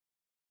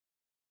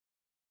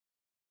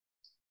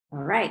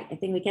All right, I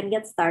think we can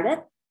get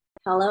started.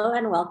 Hello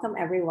and welcome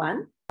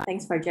everyone.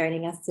 Thanks for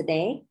joining us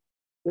today.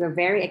 We're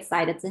very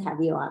excited to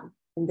have you on.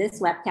 In this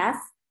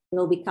webcast,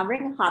 we'll be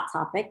covering a hot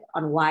topic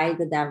on why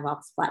the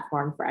DevOps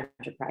platform for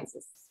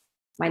enterprises.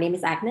 My name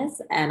is Agnes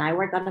and I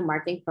work on the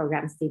marketing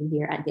programs team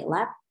here at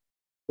GitLab.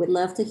 We'd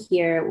love to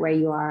hear where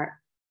you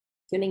are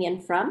tuning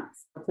in from.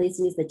 So please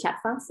use the chat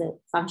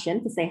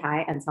function to say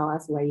hi and tell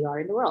us where you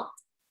are in the world.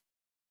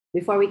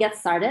 Before we get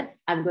started,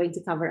 I'm going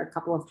to cover a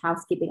couple of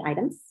housekeeping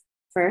items.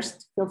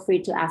 First, feel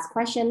free to ask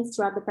questions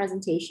throughout the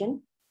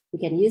presentation. You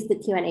can use the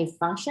Q&A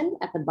function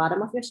at the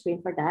bottom of your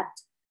screen for that.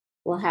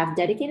 We'll have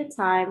dedicated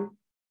time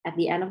at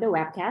the end of the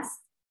webcast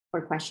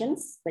for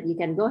questions, but you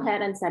can go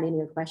ahead and send in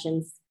your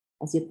questions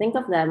as you think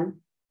of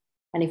them.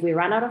 And if we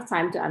run out of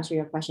time to answer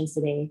your questions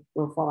today,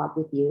 we'll follow up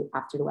with you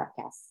after the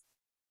webcast.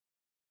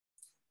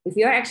 If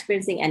you're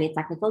experiencing any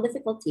technical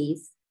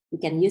difficulties, you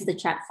can use the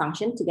chat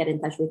function to get in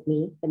touch with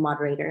me, the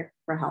moderator,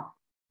 for help.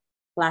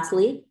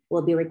 Lastly,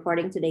 we'll be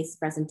recording today's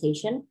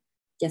presentation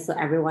just so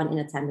everyone in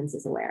attendance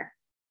is aware.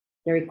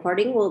 The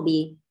recording will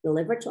be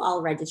delivered to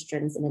all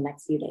registrants in the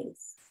next few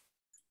days.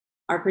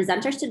 Our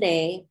presenters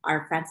today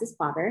are Francis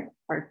Potter,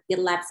 our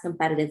GitLab's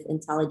Competitive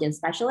Intelligence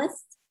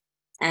Specialist,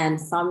 and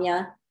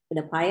Soumya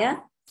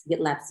Pidapaya,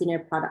 GitLab Senior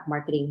Product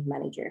Marketing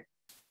Manager.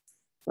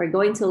 We're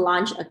going to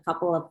launch a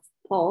couple of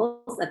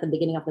polls at the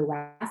beginning of the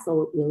webcast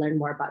so we'll learn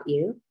more about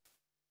you.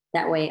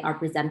 That way our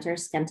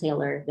presenters can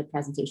tailor the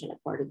presentation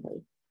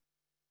accordingly.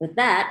 With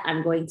that,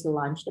 I'm going to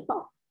launch the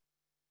poll.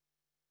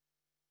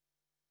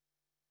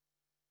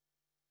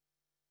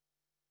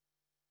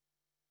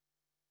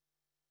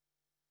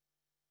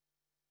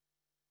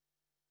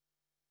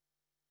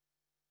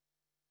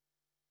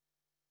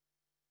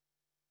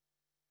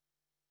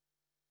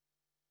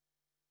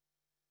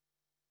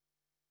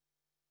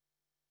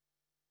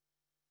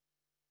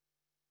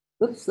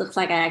 Oops, looks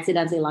like I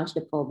accidentally launched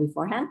the poll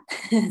beforehand.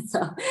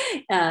 So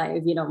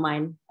if you don't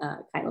mind,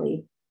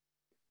 kindly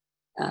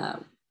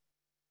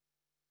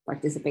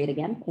participate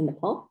again in the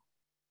poll,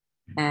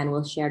 and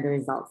we'll share the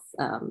results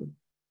in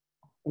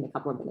a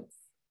couple of minutes.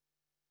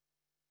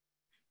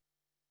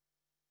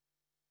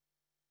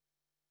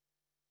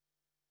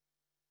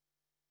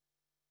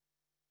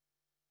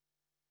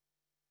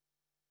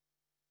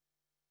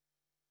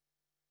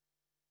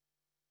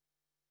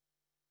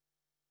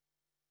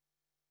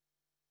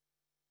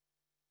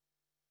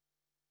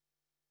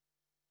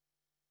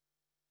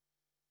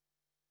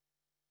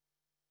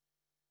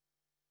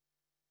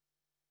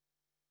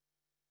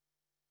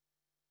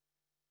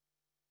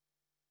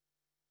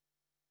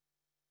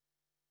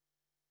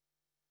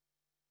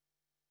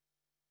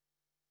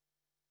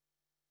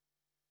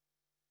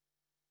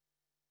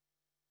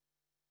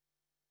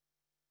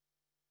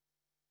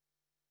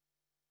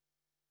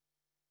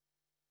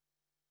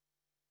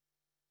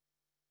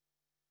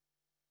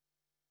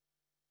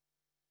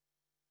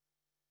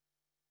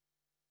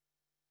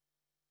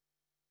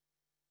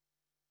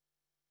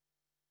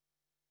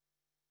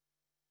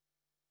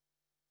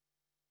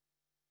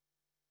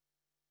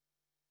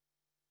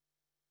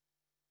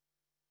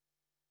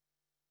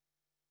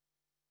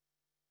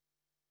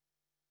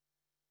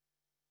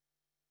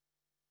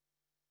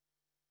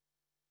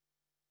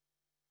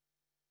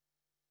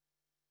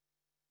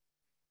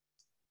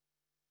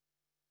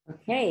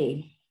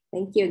 Okay,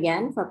 thank you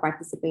again for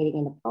participating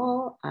in the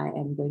poll. I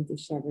am going to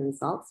share the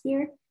results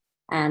here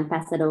and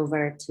pass it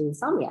over to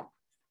Soumya.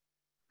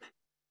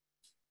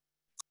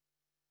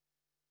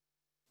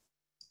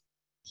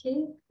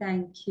 Okay,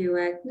 thank you,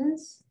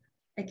 Agnes.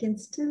 I can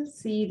still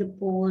see the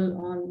poll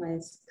on my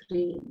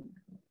screen.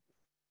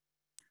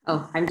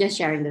 Oh, I'm just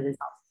sharing the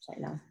results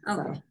right now.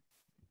 Okay. So,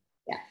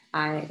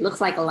 yeah,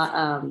 looks like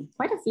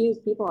quite a few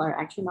people are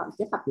actually not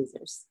GitHub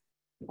users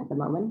at the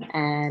moment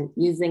and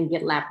using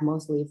GitLab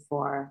mostly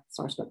for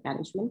source code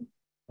management.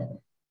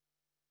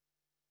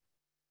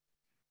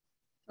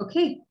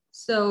 Okay,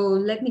 so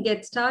let me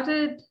get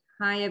started.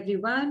 Hi,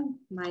 everyone.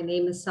 My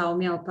name is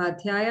Soumya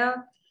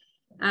Upadhyaya.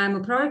 I'm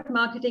a product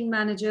marketing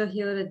manager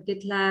here at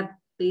GitLab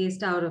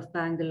based out of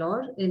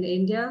Bangalore in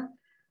India.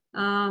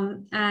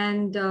 I'm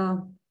going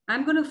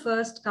to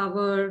first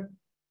cover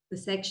the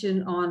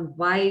section on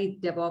why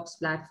DevOps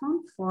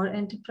platform for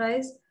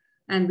enterprise.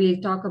 And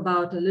we'll talk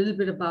about a little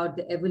bit about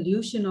the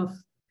evolution of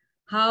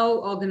how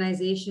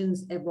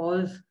organizations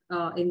evolve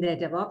in their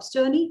DevOps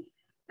journey.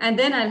 And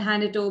then I'll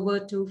hand it over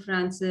to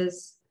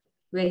Francis,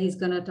 where he's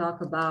going to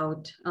talk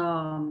about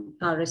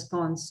our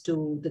response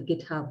to the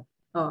GitHub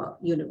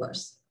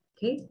universe.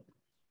 Okay.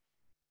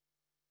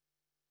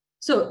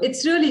 So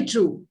it's really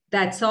true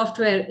that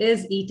software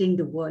is eating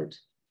the world.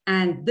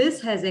 And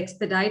this has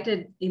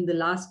expedited in the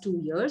last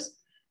 2 years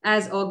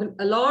as a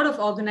lot of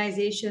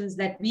organizations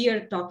that we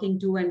are talking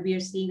to and we are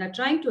seeing are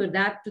trying to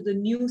adapt to the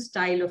new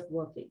style of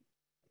working.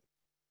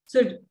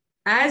 So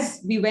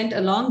as we went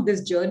along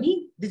this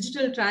journey,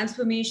 digital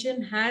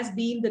transformation has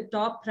been the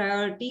top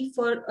priority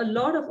for a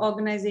lot of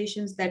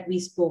organizations that we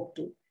spoke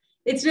to.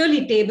 It's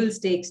really table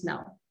stakes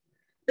now.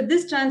 But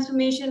this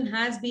transformation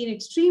has been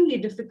extremely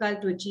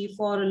difficult to achieve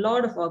for a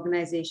lot of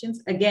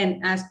organizations, again,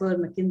 as per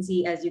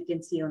McKinsey, as you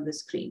can see on the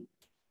screen.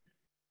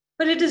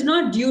 But it is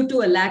not due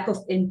to a lack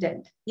of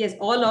intent. Yes,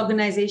 all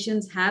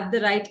organizations have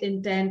the right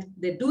intent.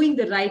 They're doing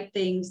the right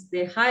things.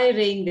 They're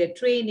hiring, they're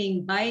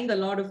training, buying a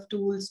lot of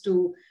tools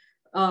to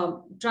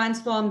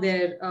transform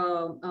their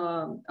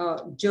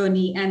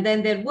journey. And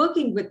then they're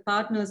working with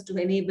partners to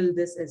enable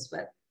this as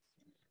well.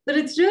 But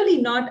it's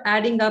really not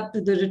adding up to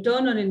the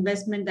return on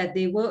investment that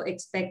they were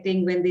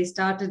expecting when they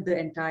started the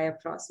entire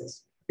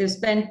process. They've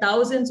spent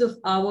thousands of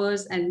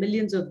hours and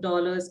millions of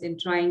dollars in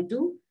trying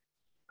to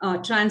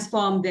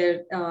transform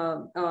their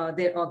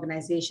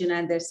organization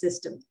and their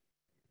system.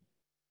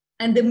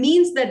 And the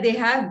means that they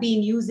have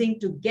been using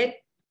to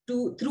get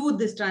through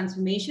this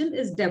transformation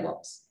is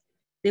DevOps.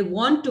 They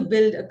want to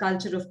build a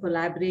culture of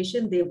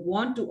collaboration. They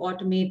want to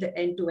automate the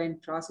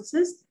end-to-end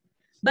processes,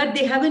 but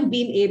they haven't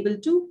been able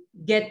to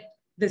get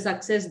the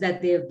success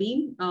that they have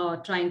been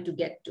trying to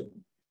get to.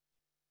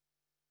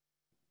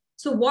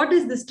 So what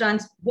is this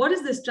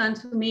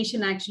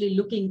transformation actually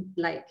looking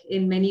like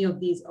in many of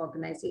these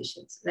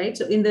organizations, right?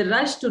 So in the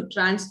rush to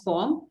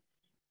transform,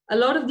 a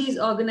lot of these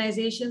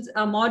organizations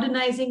are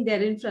modernizing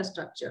their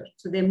infrastructure.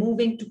 So they're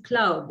moving to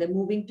cloud, they're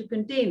moving to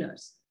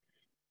containers.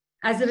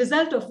 As a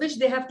result of which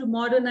they have to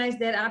modernize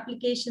their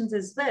applications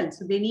as well.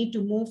 So they need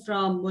to move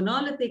from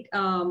monolithic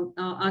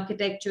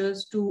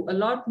architectures to a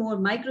lot more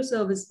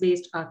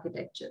microservice-based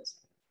architectures.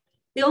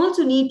 They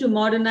also need to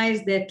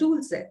modernize their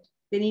tool set.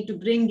 They need to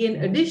bring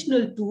in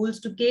additional tools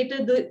to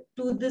cater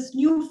to this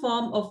new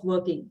form of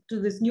working, to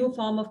this new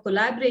form of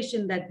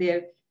collaboration that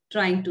they're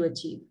trying to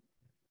achieve.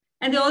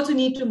 And they also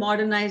need to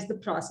modernize the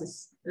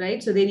process,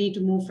 right? So they need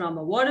to move from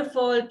a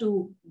waterfall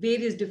to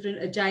various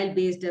different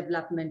agile-based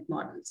development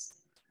models.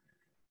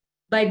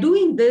 By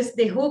doing this,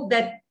 they hope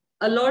that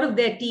a lot of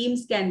their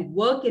teams can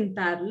work in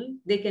parallel,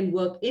 they can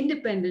work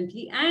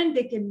independently, and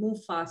they can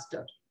move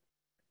faster.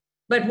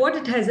 But what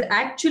it has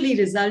actually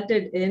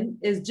resulted in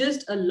is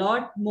just a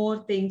lot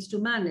more things to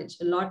manage,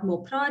 a lot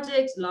more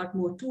projects, a lot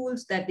more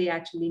tools that they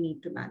actually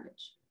need to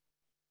manage.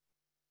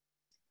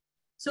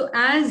 So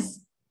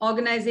as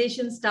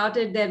organizations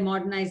started their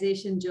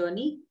modernization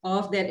journey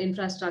of their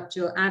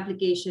infrastructure,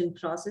 application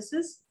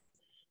processes,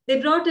 they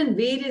brought in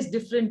various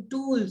different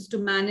tools to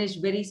manage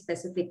very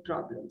specific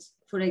problems.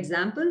 For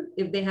example,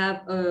 if they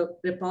have a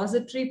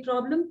repository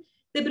problem,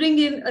 they bring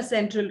in a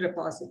central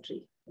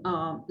repository,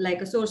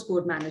 like a source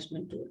code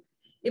management tool.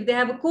 If they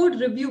have a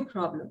code review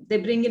problem, they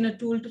bring in a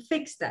tool to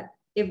fix that.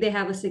 If they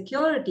have a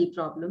security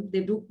problem,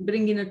 they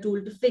bring in a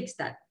tool to fix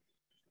that.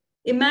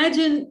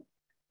 Imagine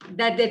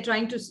that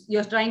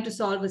you're trying to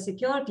solve a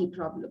security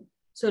problem.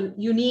 So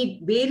you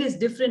need various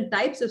different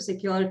types of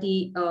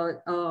security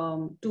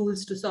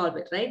tools to solve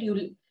it, right?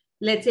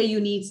 Let's say you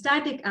need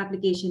static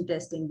application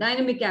testing,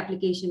 dynamic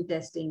application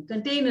testing,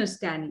 container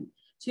scanning.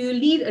 So you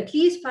need at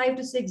least 5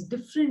 to 6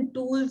 different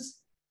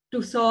tools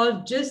to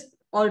solve just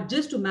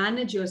to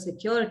manage your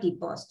security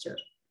posture.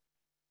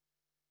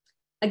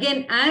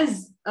 Again,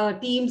 as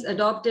teams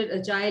adopted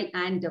Agile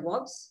and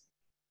DevOps,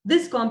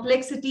 this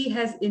complexity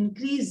has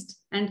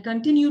increased and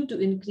continued to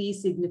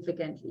increase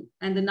significantly.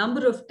 And the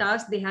number of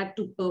tasks they had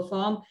to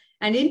perform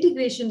and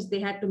integrations they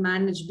had to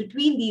manage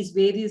between these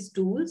various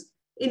tools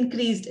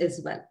increased as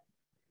well.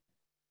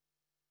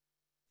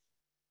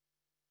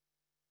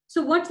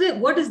 So what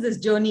does this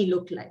journey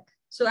look like?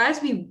 So as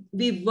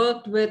we've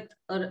worked with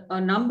a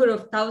number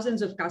of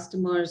thousands of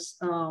customers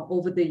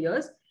over the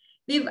years,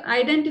 we've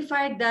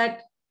identified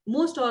that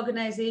most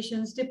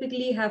organizations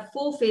typically have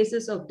 4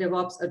 phases of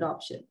DevOps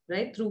adoption,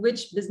 right? Through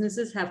which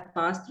businesses have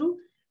passed through.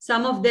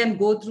 Some of them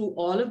go through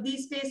all of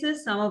these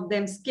phases. Some of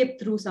them skip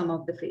through some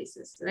of the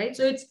phases, right?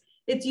 So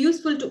it's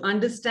useful to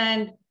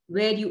understand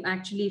where you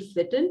actually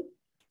fit in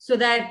so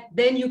that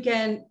then you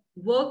can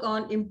work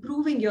on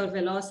improving your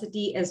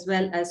velocity as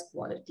well as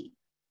quality.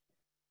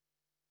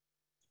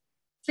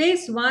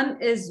 Phase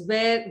 1 is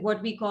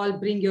what we call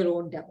bring your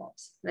own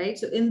DevOps, right?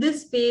 So in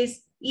this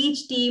phase,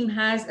 each team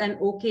has an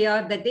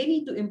OKR that they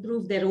need to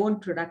improve their own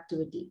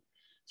productivity.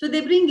 So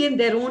they bring in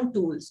their own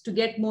tools to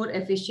get more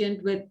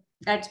efficient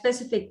at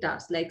specific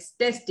tasks like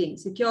testing,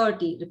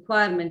 security,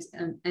 requirements,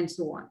 and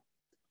so on.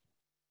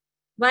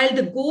 While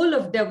the goal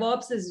of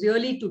DevOps is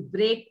really to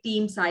break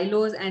team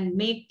silos and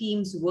make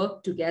teams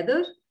work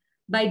together,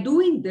 by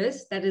doing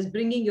this, that is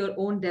bringing your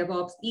own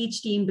DevOps,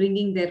 each team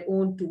bringing their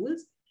own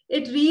tools,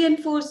 it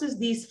reinforces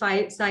these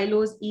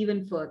silos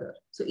even further.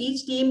 So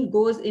each team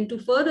goes into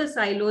further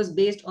silos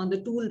based on the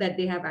tool that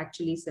they have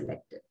actually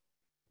selected.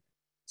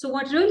 So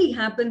what really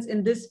happens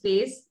in this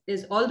phase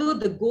is, although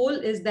the goal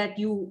is that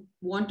you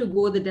want to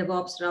go the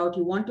DevOps route,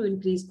 you want to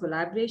increase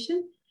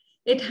collaboration,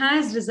 it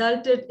has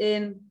resulted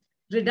in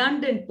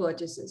redundant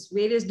purchases.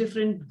 Various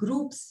different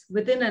groups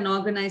within an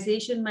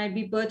organization might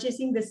be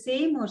purchasing the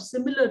same or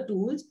similar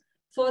tools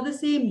for the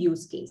same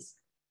use case.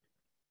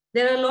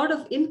 There are a lot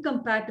of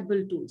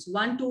incompatible tools.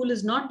 One tool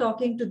is not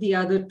talking to the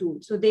other tool.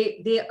 So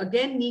they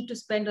again need to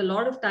spend a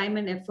lot of time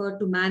and effort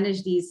to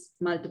manage these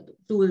multiple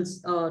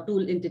tools,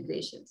 tool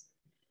integrations.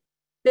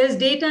 There's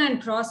data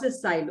and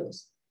process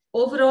silos.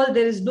 Overall,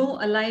 there is no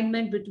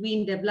alignment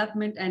between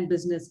development and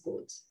business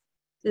goals.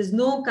 There's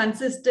no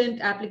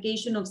consistent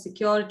application of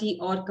security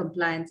or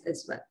compliance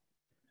as well.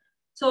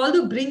 So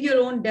although bring your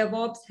own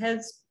DevOps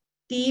helps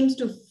teams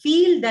to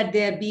feel that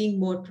they're being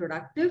more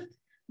productive,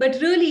 but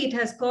really it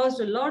has caused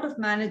a lot of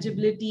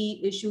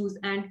manageability issues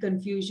and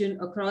confusion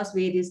across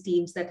various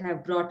teams that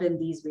have brought in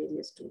these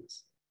various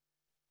tools.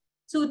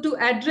 So to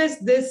address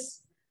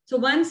this, so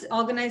once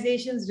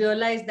organizations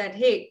realize that,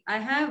 hey, I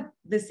have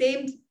the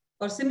same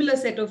or similar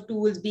set of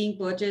tools being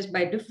purchased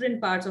by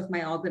different parts of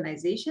my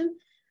organization,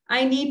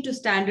 I need to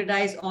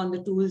standardize on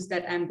the tools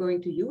that I'm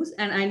going to use,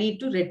 and I need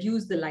to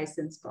reduce the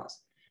license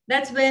cost.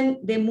 That's when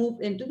they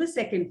move into the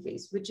second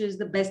phase, which is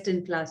the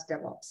best-in-class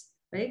DevOps,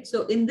 right?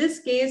 So in this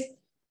case,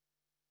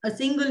 a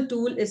single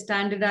tool is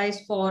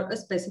standardized for a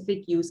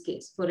specific use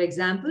case. For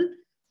example,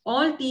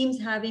 all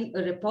teams having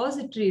a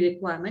repository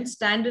requirement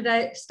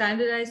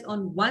standardize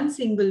on one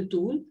single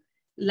tool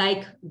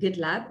like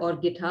GitLab or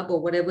GitHub or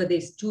whatever they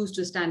choose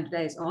to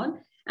standardize on,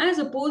 as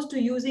opposed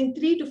to using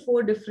 3 to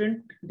 4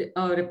 different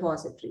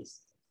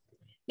repositories.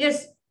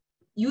 Yes,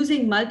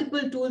 using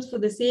multiple tools for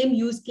the same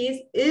use case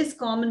is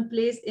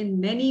commonplace in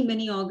many,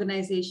 many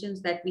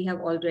organizations that we have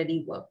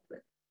already worked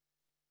with.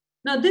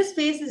 Now, this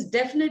phase is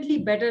definitely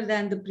better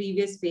than the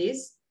previous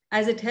phase,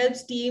 as it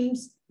helps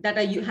teams that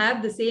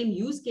have the same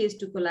use case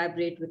to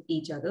collaborate with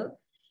each other.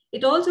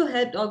 It also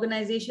helped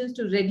organizations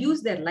to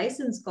reduce their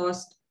license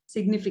cost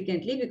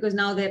significantly, because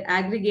now they're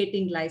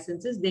aggregating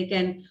licenses. They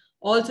can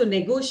also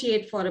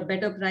negotiate for a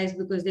better price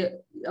because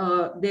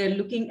they're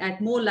looking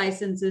at more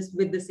licenses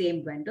with the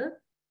same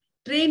vendor.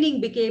 Training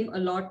became a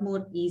lot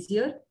more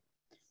easier.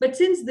 But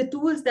since the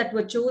tools that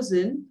were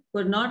chosen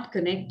were not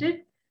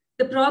connected,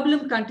 the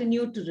problem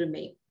continued to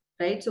remain,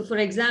 right? So for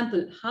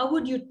example, how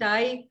would you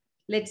tie,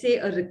 let's say,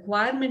 a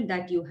requirement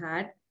that you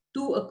had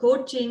to a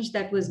code change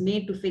that was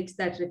made to fix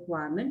that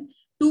requirement,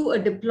 to a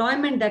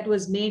deployment that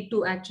was made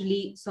to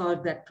actually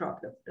solve that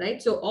problem,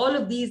 right? So all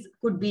of these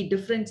could be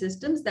different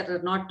systems that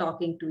are not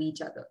talking to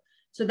each other.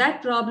 So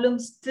that problem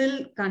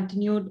still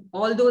continued,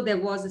 although there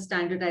was a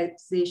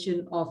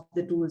standardization of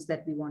the tools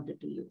that we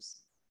wanted to use.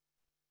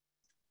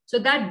 So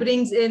that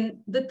brings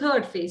in the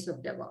third phase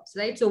of DevOps,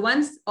 right? So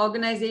once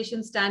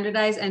organizations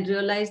standardize and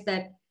realize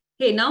that,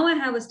 hey, now I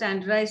have a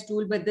standardized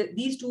tool, but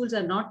these tools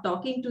are not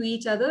talking to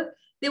each other,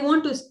 they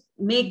want to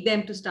make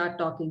them to start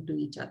talking to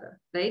each other,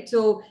 right?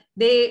 So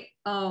they,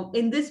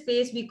 in this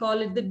phase, we call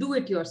it the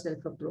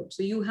do-it-yourself approach.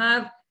 So you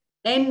have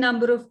N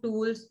number of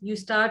tools, you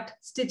start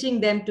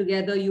stitching them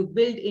together, you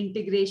build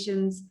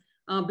integrations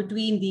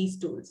between these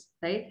tools,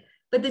 right?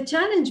 But the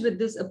challenge with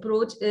this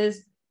approach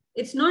is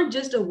it's not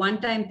just a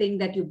one-time thing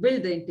that you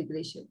build the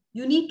integration.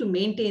 You need to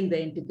maintain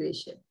the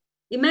integration.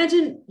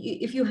 Imagine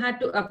if you had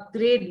to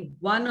upgrade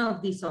one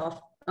of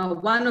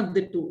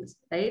the tools,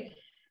 right?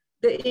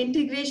 The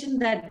integration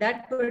that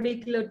that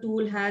particular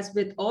tool has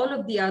with all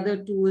of the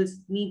other tools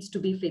needs to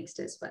be fixed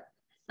as well.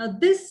 Now,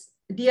 this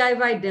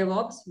DIY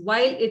DevOps,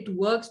 while it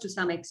works to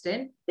some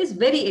extent, is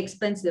very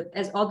expensive,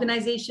 as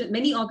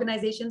many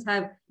organizations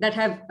that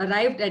have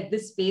arrived at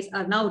this phase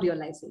are now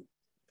realizing.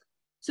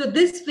 So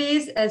this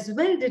phase as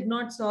well did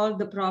not solve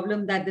the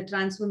problem that the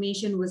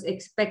transformation was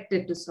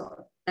expected to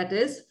solve. That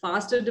is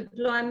faster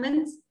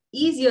deployments,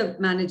 easier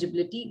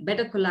manageability,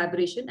 better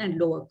collaboration, and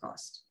lower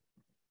cost.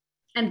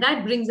 And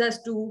that brings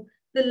us to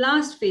the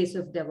last phase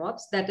of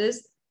DevOps, that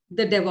is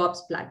the DevOps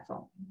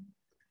platform.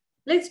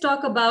 Let's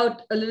talk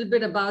a little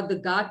bit about the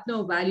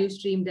Gartner Value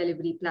Stream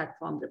Delivery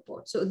Platform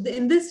report. So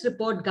in this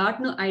report,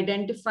 Gartner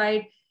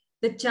identified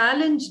the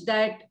challenge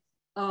that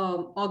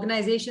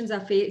organizations are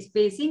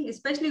facing,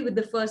 especially with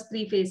the first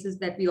 3 phases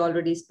that we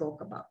already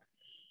spoke about.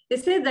 They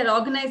said that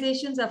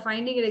organizations are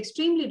finding it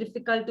extremely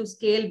difficult to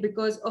scale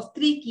because of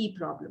 3 key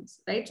problems,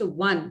 right? So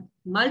 1,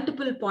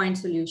 multiple point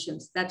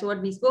solutions. That's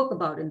what we spoke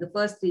about in the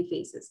first 3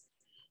 phases.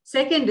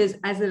 Second is,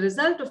 as a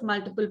result of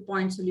multiple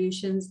point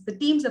solutions, the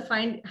teams are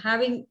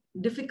having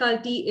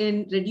difficulty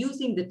in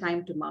reducing the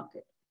time to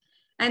market.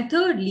 And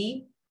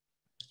thirdly,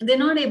 they're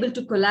not able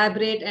to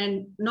collaborate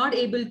and not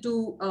able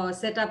to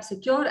set up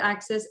secure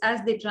access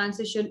as they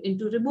transition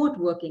into remote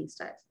working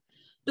styles.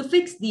 To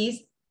fix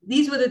these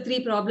were the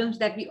 3 problems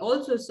that we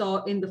also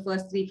saw in the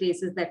first 3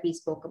 phases that we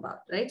spoke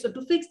about, right? So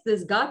to fix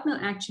this, Gartner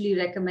actually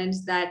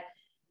recommends that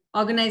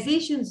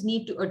organizations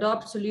need to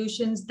adopt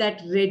solutions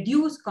that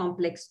reduce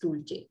complex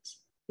tool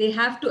chains. They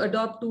have to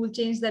adopt tool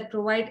chains that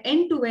provide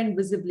end-to-end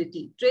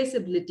visibility,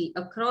 traceability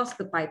across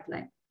the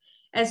pipeline,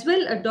 as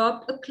well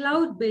adopt a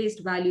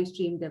cloud-based value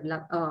stream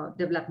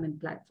development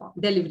platform,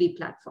 delivery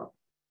platform.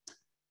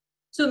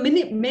 So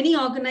many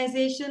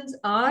organizations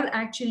are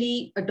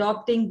actually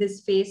adopting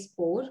this phase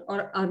 4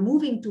 or are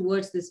moving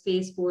towards this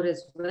phase 4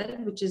 as well,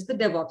 which is the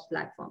DevOps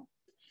platform.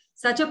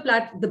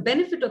 The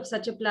benefit of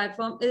such a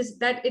platform is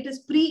that it is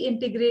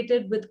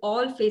pre-integrated with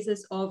all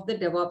phases of the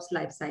DevOps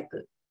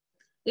lifecycle.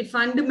 It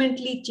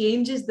fundamentally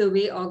changes the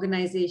way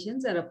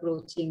organizations are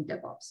approaching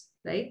DevOps,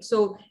 right?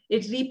 So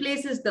it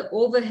replaces the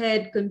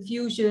overhead,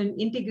 confusion,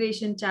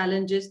 integration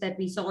challenges that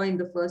we saw in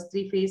the first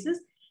 3 phases,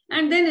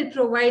 And then it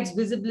provides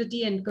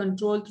visibility and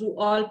control through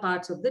all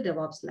parts of the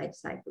DevOps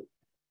lifecycle.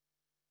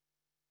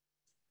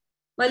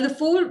 While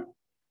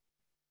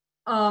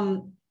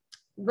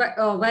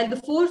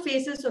the four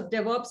phases of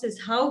DevOps is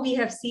how we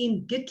have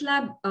seen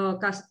GitLab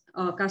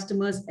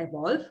customers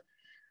evolve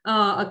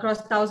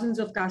across thousands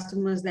of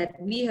customers that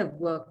we have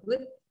worked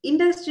with,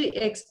 industry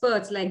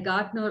experts like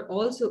Gartner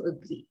also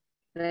agree,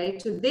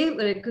 right? So they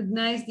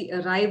recognize the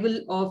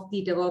arrival of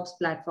the DevOps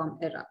platform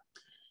era.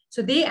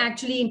 So they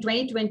actually in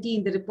 2020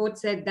 in the report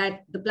said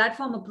that the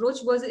platform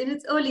approach was in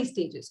its early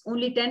stages.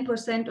 Only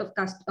 10% of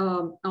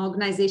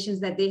organizations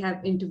that they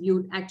have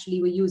interviewed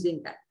actually were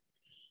using that.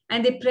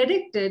 And they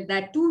predicted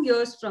that 2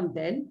 years from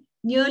then,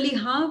 nearly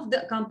half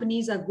the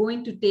companies are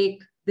going to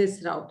take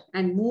this route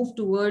and move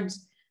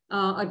towards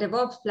a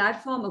DevOps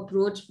platform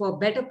approach for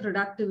better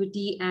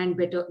productivity and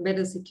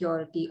better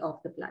security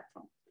of the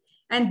platform.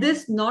 And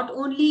this not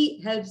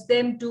only helps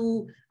them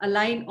to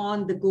align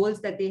on the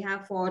goals that they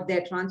have for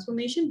their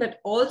transformation,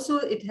 but also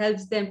it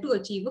helps them to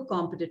achieve a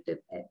competitive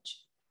edge.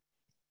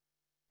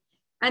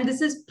 And this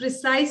is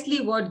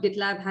precisely what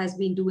GitLab has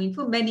been doing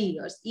for many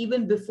years,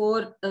 even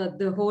before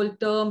the whole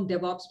term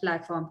DevOps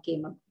platform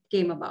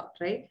came about,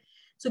 right?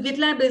 So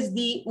GitLab is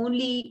the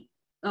only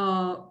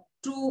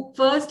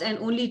first and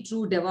only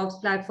true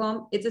DevOps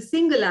platform. It's a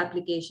single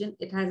application.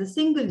 It has a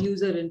single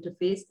user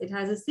interface. It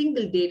has a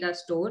single data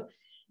store.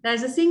 It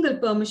has a single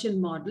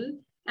permission model,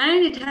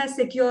 and it has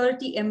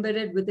security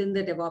embedded within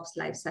the DevOps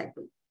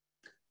lifecycle.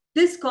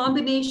 This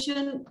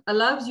combination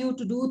allows you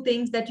to do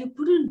things that you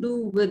couldn't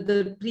do with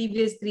the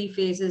previous three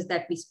phases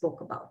that we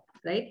spoke about,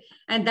 right?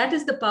 And that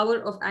is the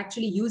power of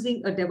actually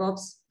using a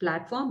DevOps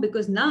platform,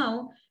 because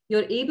now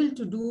you're able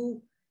to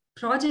do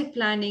project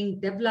planning,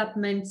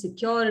 development,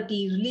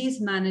 security, release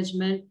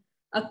management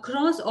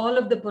across all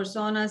of the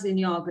personas in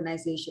your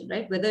organization,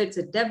 right? Whether it's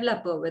a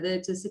developer, whether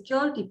it's a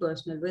security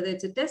personnel, whether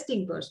it's a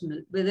testing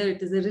personnel, whether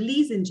it is a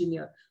release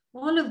engineer,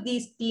 all of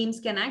these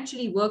teams can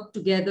actually work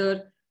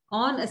together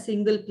on a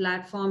single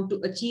platform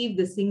to achieve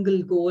the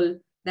single goal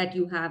that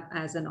you have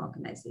as an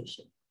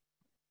organization.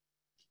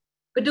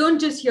 But don't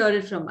just hear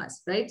it from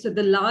us, right? So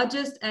the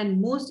largest and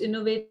most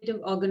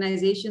innovative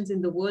organizations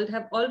in the world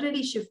have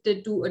already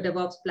shifted to a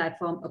DevOps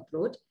platform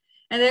approach,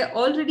 and they're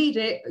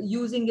already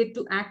using it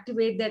to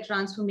activate their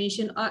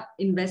transformation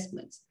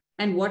investments.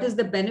 And what is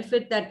the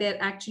benefit that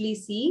they're actually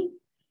seeing?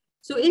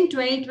 So in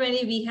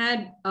 2020, we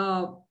had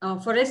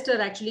Forrester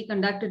actually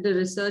conducted the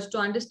research to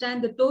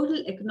understand the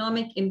total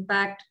economic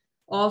impact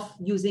of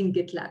using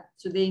GitLab.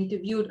 So they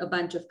interviewed a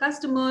bunch of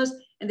customers,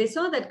 and they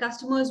saw that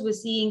customers were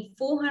seeing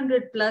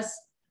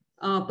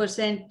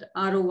 400+%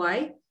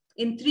 ROI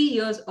in 3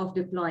 years of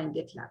deploying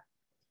GitLab.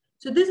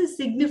 So this is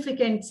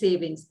significant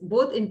savings,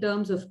 both in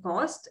terms of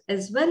cost,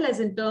 as well as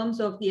in terms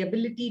of the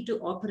ability to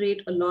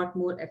operate a lot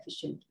more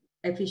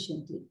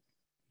efficiently.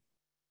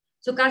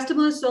 So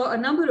customers saw a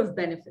number of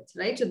benefits,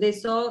 right? So they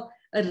saw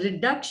a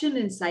reduction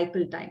in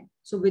cycle time.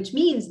 So which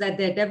means that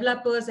their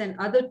developers and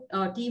other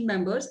team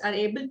members are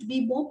able to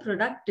be more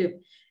productive,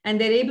 and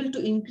they're able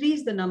to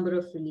increase the number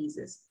of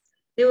releases.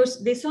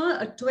 They saw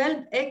a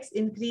 12x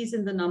increase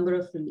in the number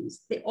of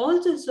releases. They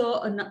also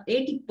saw an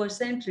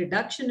 80%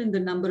 reduction in the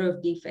number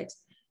of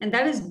defects. And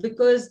that is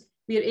because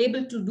we are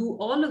able to do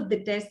all of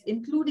the tests,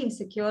 including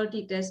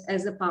security tests,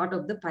 as a part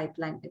of the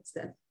pipeline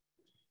itself.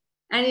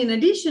 And in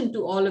addition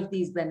to all of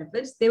these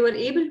benefits, they were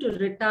able to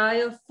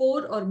retire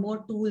 4 or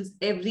more tools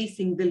every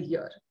single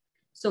year.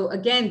 So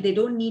again,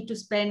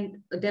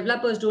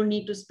 developers don't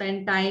need to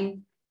spend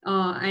time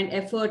and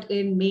effort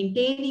in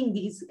maintaining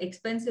these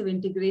expensive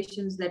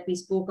integrations that we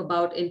spoke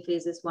about in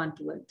phases 1,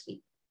 2, and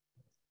 3.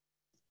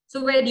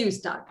 So where do you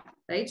start,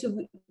 right? So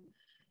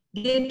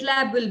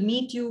GitLab will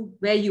meet you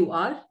where you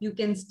are. You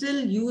can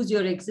still use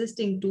your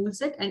existing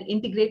toolset and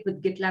integrate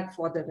with GitLab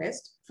for the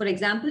rest. For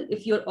example,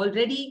 if you're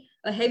already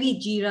a heavy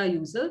Jira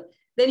user,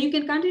 then you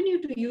can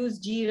continue to use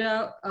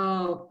Jira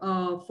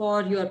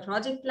for your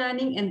project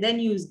planning, and then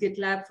use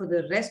GitLab for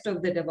the rest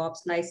of the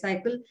DevOps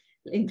lifecycle,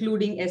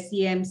 including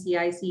SCM,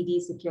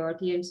 CI/CD,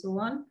 security, and so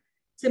on.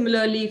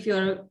 Similarly, if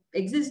you're an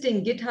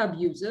existing GitHub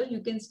user, you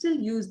can still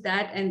use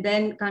that and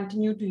then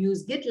continue to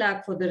use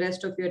GitLab for the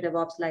rest of your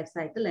DevOps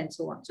lifecycle and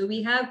so on. So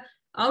we have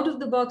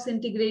out-of-the-box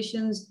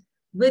integrations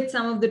with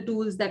some of the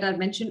tools that are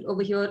mentioned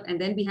over here.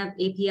 And then we have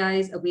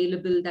APIs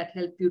available that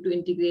help you to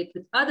integrate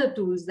with other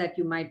tools that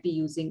you might be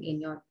using in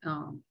your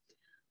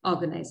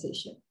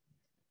organization.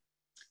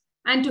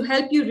 And to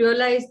help you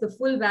realize the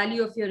full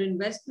value of your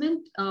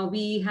investment,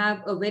 we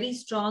have a very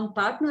strong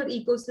partner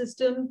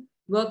ecosystem,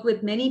 work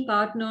with many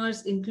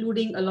partners,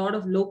 including a lot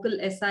of local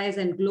SIs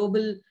and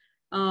global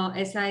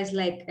SIs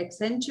like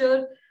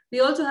Accenture. We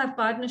also have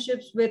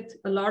partnerships with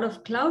a lot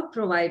of cloud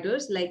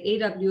providers like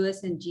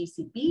AWS and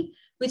GCP,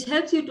 which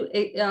helps you to,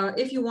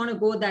 if you want to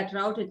go that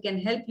route, it can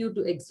help you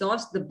to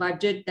exhaust the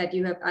budget that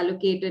you have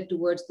allocated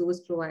towards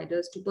those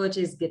providers to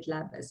purchase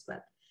GitLab as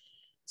well.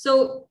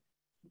 So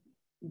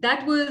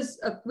that was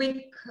a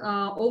quick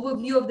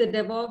overview of the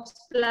DevOps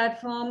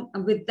platform.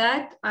 And with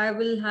that, I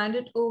will hand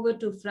it over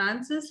to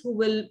Francis, who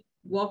will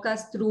walk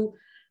us through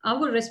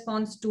our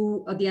response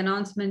to the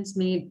announcements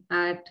made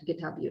at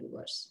GitHub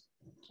Universe.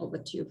 Over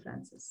to you,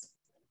 Francis.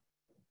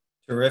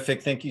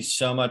 Terrific. Thank you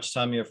so much,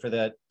 Samya, for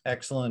that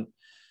excellent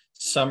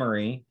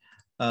summary.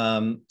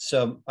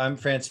 So I'm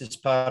Francis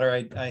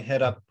Potter. I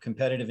head up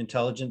competitive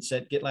intelligence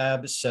at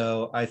GitLab.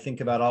 So I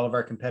think about all of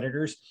our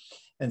competitors.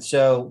 And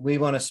so we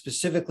want to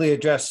specifically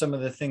address some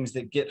of the things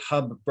that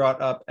GitHub brought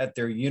up at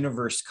their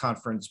Universe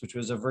conference, which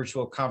was a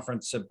virtual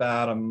conference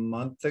about a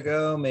month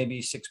ago,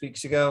 maybe 6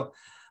 weeks ago,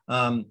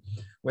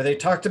 where they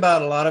talked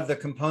about a lot of the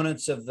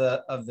components of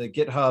the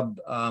GitHub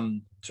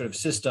sort of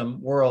system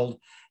world,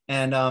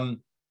 and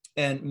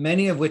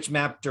many of which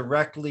map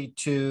directly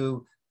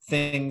to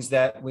things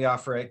that we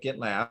offer at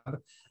GitLab.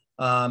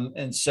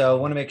 And so I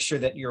want to make sure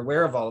that you're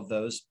aware of all of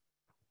those.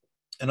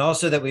 And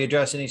also that we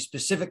address any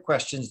specific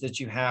questions that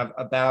you have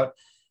about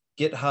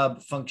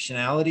GitHub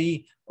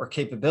functionality or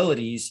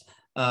capabilities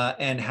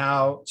and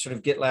how sort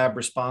of GitLab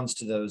responds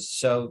to those.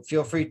 So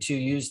feel free to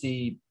use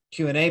the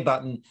Q&A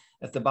button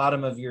at the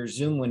bottom of your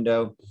Zoom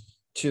window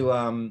to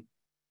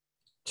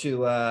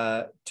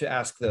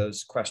ask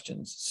those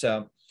questions.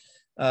 So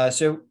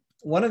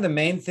one of the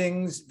main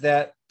things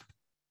that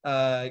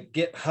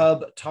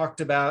GitHub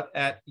talked about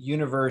at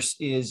Universe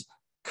is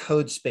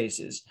code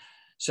spaces.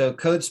 So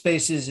code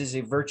spaces is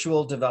a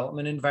virtual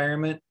development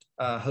environment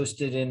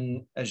hosted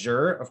in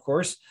Azure, of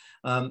course.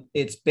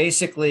 It's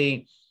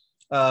basically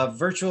a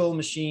virtual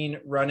machine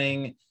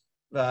running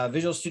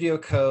Visual Studio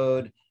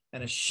Code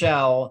and a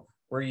shell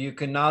where you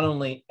can not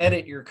only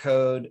edit your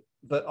code,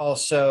 but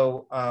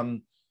also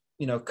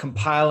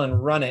compile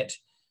and run it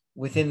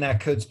within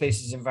that code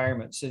spaces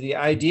environment. So the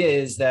idea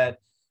is that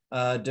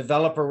a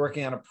developer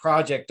working on a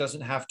project doesn't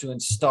have to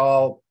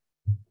install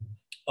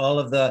all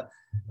of the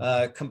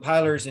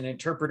compilers and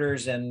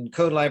interpreters and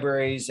code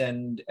libraries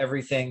and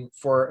everything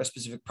for a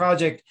specific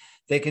project.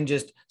 They can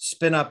just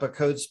spin up a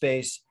code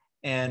space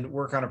and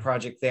work on a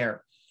project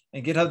there.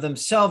 And GitHub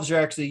themselves are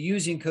actually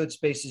using code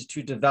spaces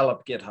to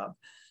develop GitHub.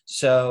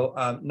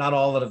 So not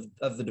all of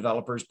the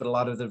developers, but a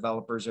lot of the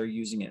developers are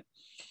using it.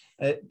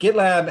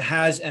 GitLab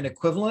has an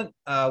equivalent.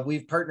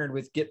 We've partnered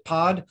with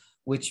Gitpod,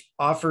 which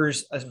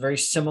offers a very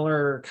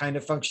similar kind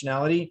of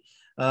functionality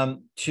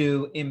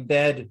to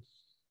embed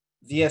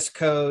VS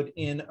Code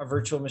in a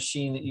virtual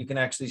machine that you can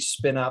actually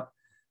spin up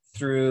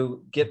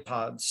through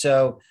Gitpod.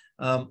 So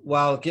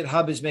while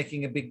GitHub is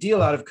making a big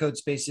deal out of code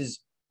spaces,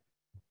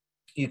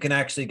 you can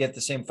actually get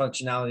the same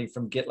functionality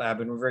from GitLab,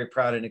 and we're very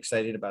proud and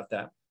excited about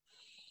that.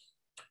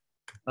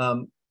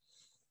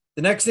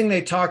 The next thing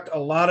they talked a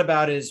lot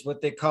about is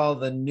what they call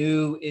the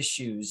new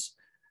issues,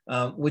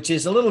 which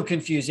is a little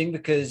confusing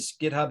because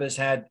GitHub has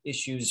had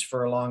issues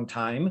for a long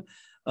time.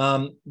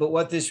 But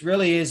what this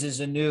really is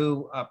a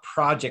new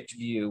project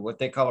view, what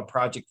they call a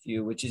project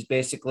view, which is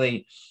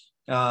basically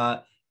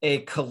a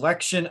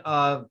collection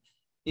of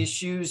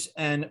issues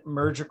and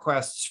merge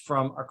requests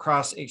from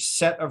across a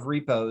set of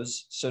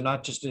repos. So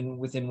not just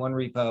within one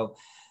repo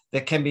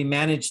that can be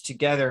managed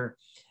together.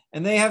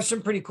 And they have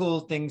some pretty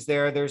cool things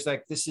there. There's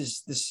like,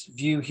 this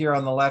view here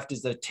on the left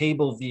is the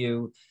table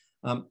view,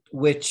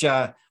 which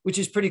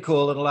is pretty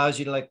cool. It allows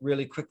you to like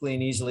really quickly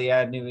and easily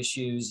add new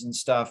issues and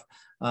stuff.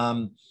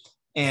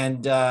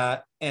 And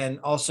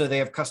also they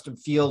have custom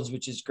fields,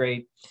 which is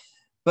great.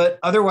 But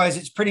otherwise,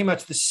 it's pretty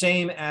much the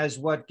same as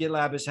what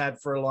GitLab has had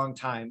for a long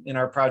time in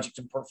our project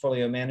and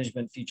portfolio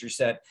management feature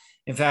set.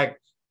 In fact,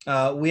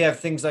 we have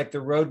things like the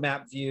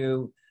roadmap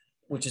view,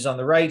 which is on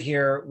the right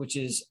here, which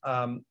is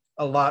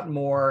a lot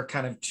more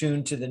kind of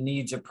tuned to the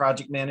needs of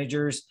project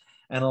managers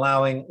and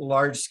allowing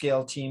large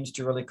scale teams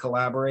to really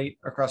collaborate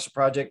across a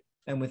project,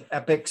 and with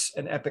epics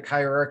and epic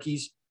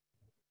hierarchies.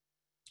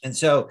 And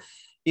so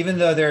even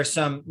though there are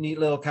some neat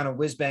little kind of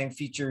whiz bang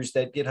features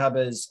that GitHub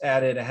has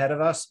added ahead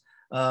of us,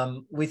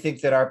 we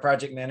think that our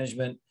project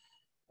management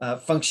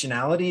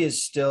functionality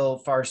is still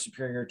far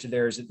superior to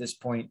theirs at this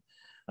point.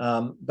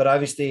 But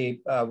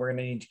obviously, we're going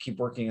to need to keep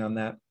working on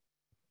that.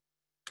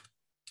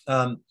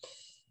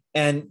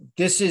 And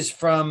this is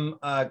from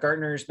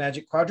Gartner's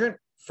Magic Quadrant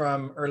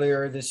from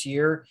earlier this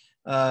year,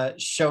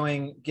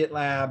 showing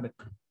GitLab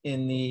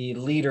in the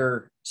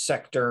leader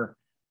sector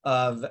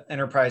of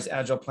enterprise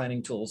agile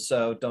planning tools.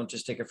 So don't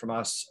just take it from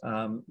us.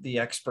 The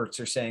experts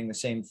are saying the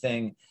same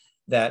thing,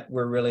 that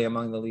we're really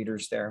among the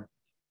leaders there.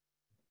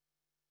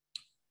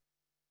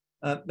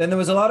 Then there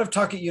was a lot of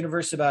talk at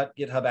Universe about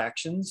GitHub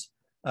Actions.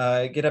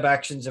 GitHub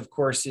Actions, of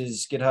course,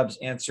 is GitHub's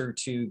answer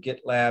to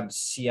GitLab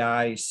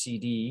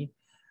CI/CD.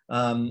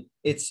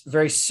 It's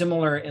very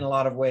similar in a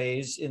lot of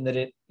ways in that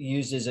it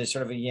uses a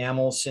sort of a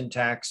YAML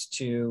syntax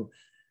to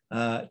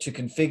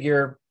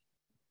configure,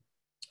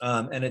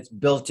 and it's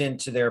built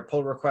into their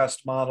pull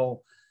request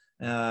model,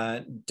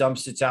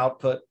 dumps its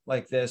output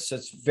like this. So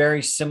it's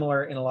very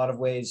similar in a lot of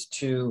ways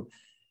to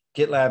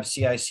GitLab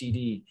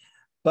CI/CD.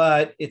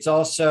 But it's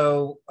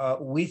also,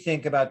 we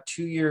think, about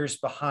 2 years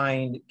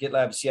behind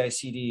GitLab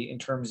CI/CD in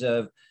terms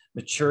of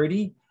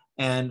maturity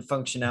and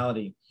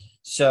functionality.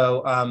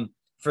 So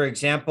for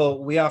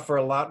example, we offer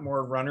a lot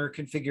more runner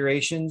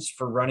configurations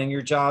for running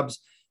your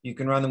jobs You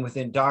can run them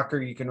within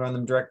Docker. You can run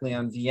them directly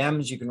on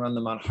VMs. You can run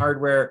them on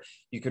hardware.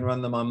 You can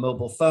run them on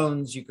mobile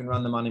phones. You can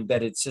run them on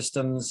embedded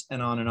systems,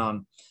 and on and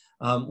on.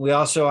 We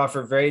also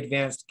offer very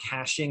advanced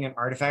caching and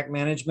artifact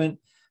management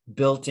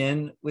built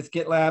in with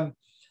GitLab.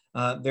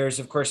 There's,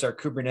 of course, our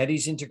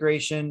Kubernetes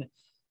integration.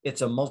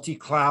 It's a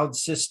multi-cloud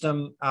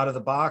system out of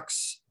the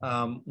box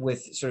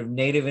with sort of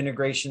native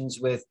integrations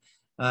with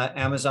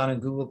Amazon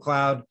and Google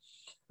Cloud.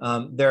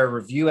 There are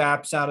review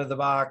apps out of the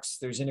box.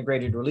 There's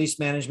integrated release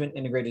management,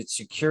 integrated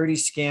security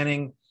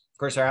scanning. Of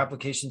course, our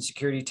application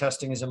security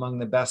testing is among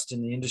the best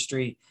in the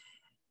industry.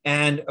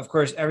 And of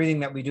course,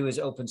 everything that we do is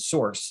open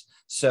source.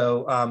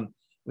 So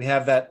we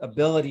have that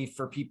ability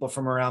for people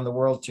from around the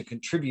world to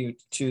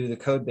contribute to the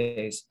code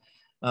base.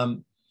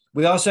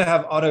 We also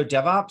have auto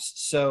DevOps.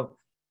 So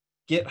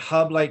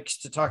GitHub likes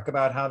to talk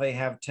about how they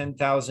have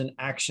 10,000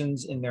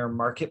 actions in their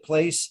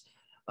marketplace,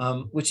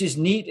 which is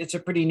neat. It's a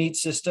pretty neat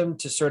system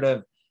to sort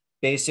of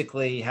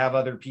basically have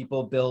other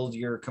people build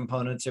your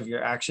components of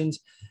your actions.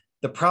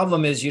 The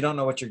problem is you don't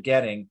know what you're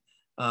getting.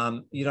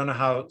 You don't know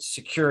how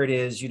secure it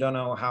is. You don't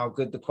know how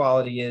good the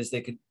quality is.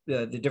 They could,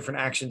 the different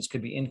actions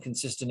could be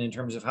inconsistent in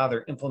terms of how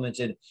they're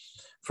implemented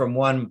from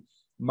one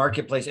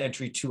marketplace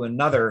entry to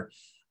another.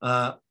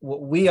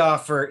 What we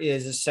offer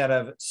is a set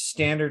of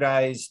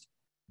standardized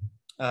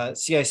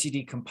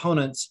CI/CD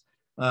components.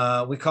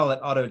 We call it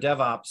auto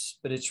DevOps,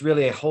 but it's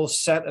really a whole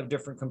set of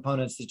different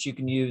components that you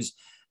can use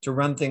to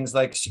run things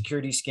like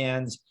security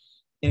scans,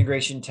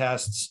 integration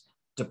tests,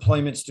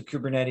 deployments to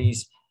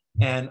Kubernetes,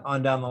 and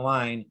on down the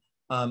line.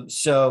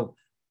 So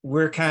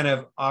we're kind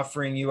of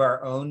offering you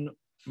our own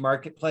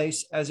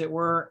marketplace, as it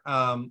were,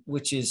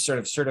 which is sort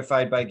of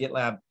certified by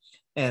GitLab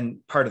and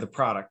part of the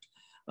product.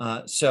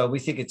 So we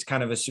think it's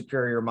kind of a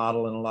superior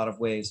model in a lot of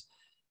ways.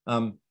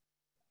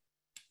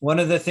 One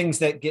of the things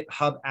that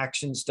GitHub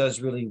Actions does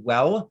really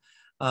well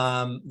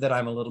that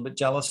I'm a little bit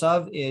jealous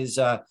of is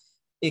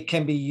it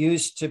can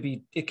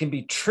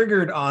be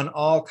triggered on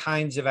all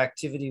kinds of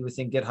activity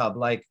within GitHub,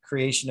 like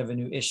creation of a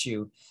new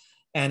issue.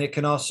 And it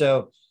can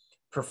also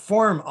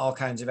perform all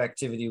kinds of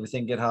activity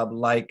within GitHub,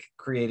 like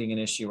creating an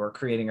issue or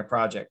creating a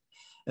project.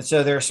 And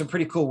so there are some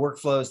pretty cool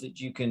workflows that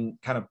you can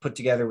kind of put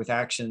together with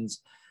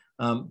Actions.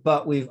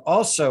 But we've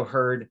also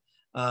heard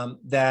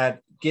that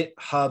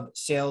GitHub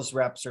sales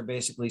reps are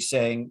basically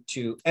saying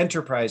to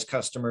enterprise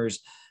customers,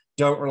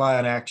 don't rely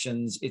on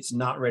Actions. It's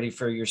not ready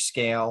for your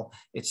scale.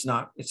 It's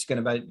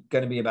going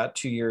to be about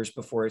 2 years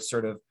before it's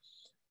sort of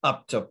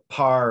up to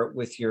par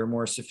with your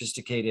more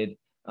sophisticated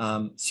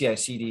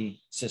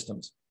CI/CD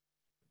systems.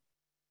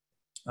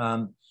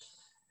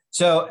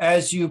 So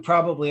as you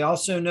probably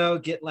also know,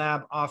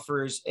 GitLab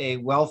offers a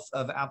wealth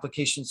of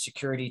application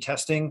security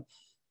testing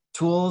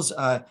tools.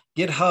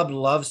 GitHub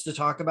loves to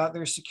talk about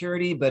their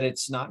security, but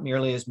it's not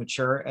nearly as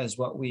mature as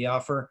what we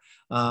offer.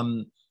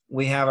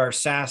 We have our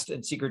SAST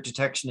and secret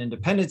detection and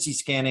dependency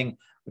scanning,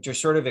 which are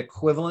sort of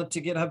equivalent to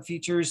GitHub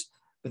features.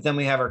 But then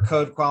we have our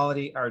code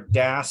quality, our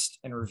DAST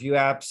and review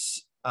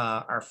apps,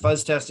 our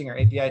fuzz testing, our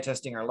API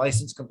testing, our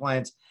license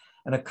compliance,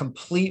 and a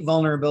complete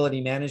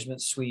vulnerability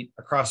management suite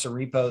across a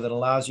repo that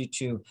allows you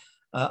to,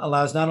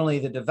 allows not only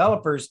the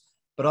developers,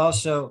 but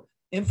also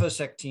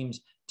infosec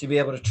teams to be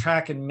able to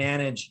track and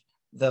manage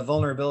the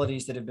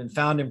vulnerabilities that have been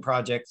found in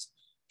projects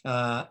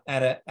at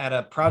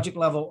a project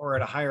level or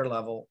at a higher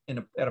level,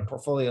 at a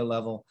portfolio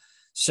level.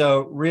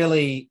 So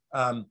really,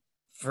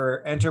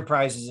 for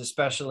enterprises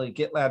especially,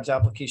 GitLab's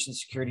application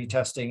security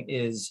testing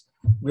is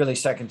really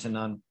second to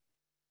none.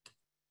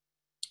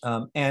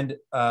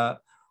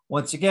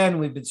 Once again,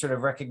 we've been sort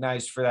of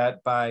recognized for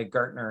that by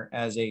Gartner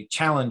as a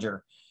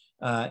challenger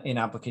in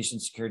application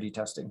security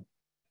testing.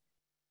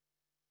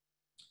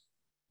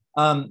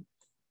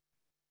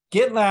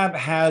 GitLab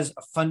has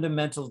a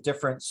fundamental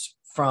difference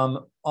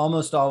from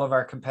almost all of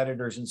our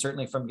competitors, and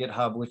certainly from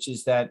GitHub, which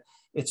is that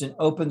it's an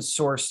open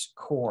source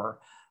core.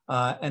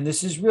 And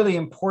this is really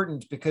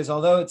important because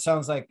although it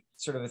sounds like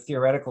sort of a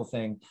theoretical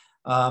thing,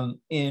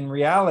 in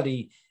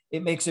reality,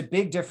 it makes a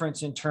big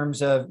difference in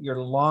terms of your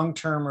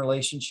long-term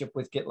relationship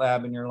with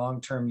GitLab and your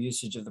long-term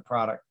usage of the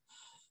product.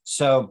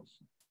 So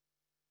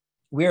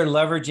we are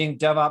leveraging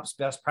DevOps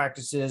best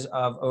practices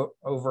of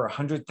over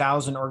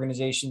 100,000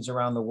 organizations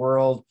around the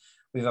world.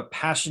 We have a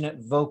passionate,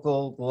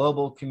 vocal,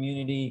 global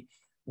community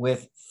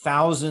with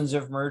thousands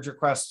of merge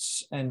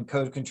requests and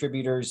code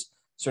contributors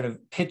sort of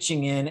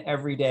pitching in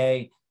every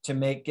day to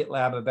make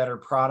GitLab a better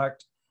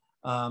product.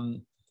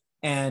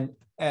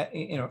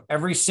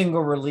 Every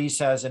single release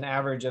has an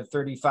average of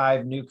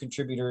 35 new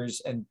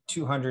contributors and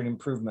 200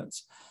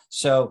 improvements.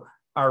 So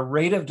our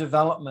rate of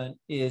development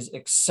is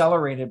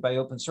accelerated by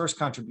open source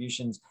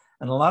contributions.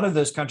 And a lot of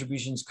those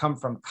contributions come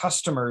from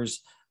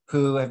customers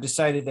who have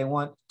decided they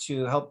want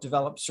to help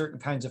develop certain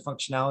kinds of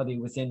functionality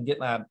within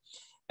GitLab,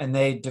 and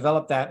they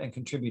develop that and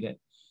contribute it.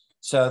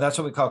 So that's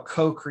what we call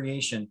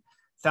co-creation.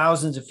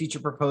 Thousands of feature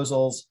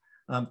proposals,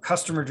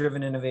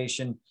 customer-driven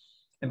innovation,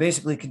 and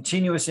basically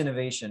continuous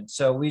innovation.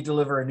 So we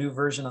deliver a new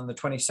version on the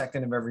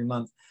 22nd of every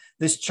month.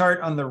 This chart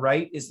on the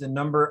right is the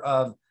number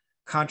of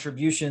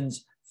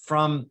contributions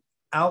from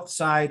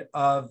outside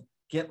of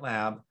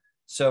GitLab,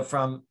 so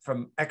from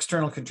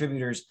external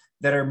contributors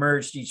that are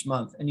merged each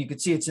month. And you can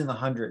see it's in the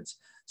hundreds.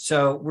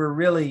 So we're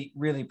really,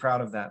 really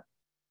proud of that.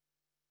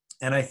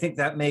 And I think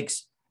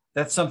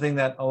that's something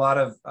that a lot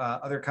of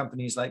other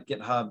companies like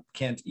GitHub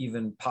can't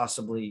even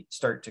possibly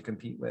start to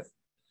compete with.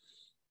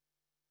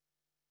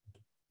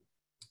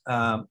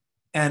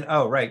 And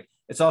oh, right.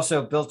 It's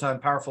also built on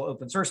powerful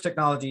open source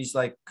technologies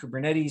like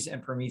Kubernetes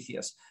and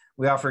Prometheus.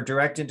 We offer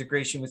direct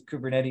integration with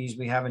Kubernetes.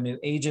 We have a new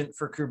agent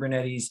for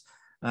Kubernetes.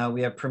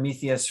 We have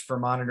Prometheus for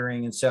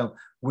monitoring. And so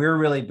we're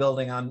really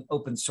building on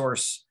open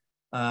source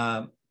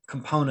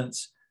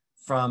components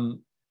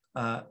from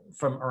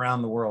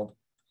around the world.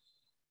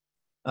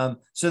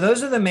 So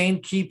those are the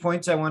main key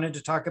points I wanted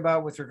to talk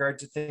about with regard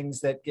to things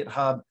that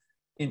GitHub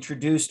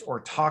introduced or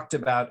talked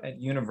about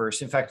at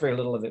Universe. In fact, very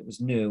little of it was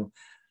new.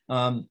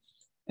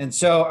 And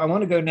so I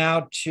want to go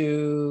now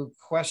to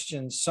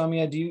questions.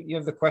 Soumya, do you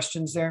have the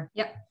questions there?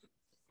 Yep.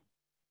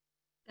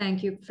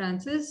 Thank you,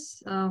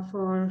 Francis,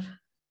 for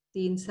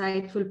the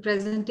insightful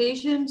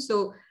presentation.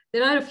 So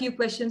there are a few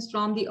questions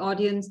from the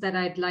audience that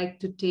I'd like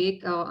to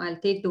take. I'll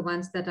take the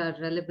ones that are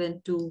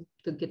relevant to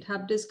the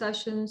GitHub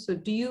discussion. So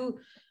do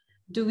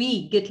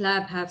we,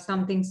 GitLab, have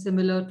something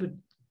similar to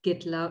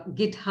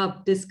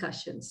GitHub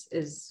discussions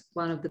is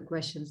one of the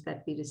questions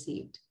that we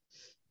received.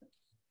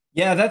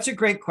 Yeah, that's a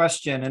great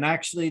question. And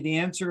actually the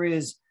answer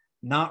is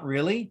not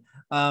really.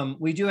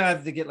 We do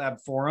have the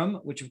GitLab forum,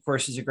 which of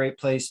course is a great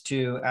place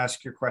to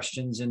ask your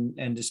questions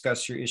and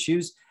discuss your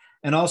issues.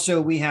 And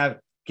also we have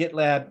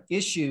GitLab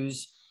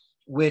issues,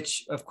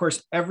 which of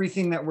course,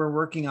 everything that we're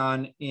working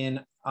on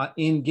in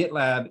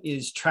GitLab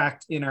is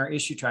tracked in our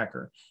issue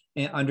tracker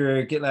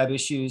under GitLab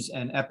issues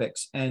and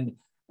epics. And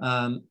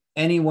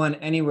anyone,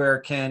 anywhere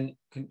can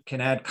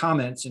add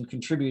comments and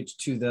contribute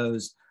to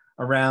those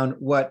around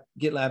what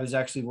GitLab is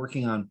actually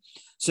working on.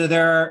 So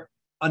there are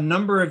a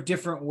number of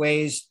different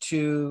ways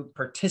to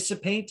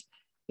participate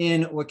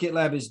in what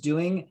GitLab is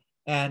doing,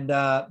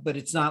 but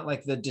it's not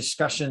like the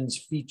discussions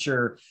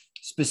feature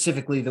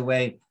specifically the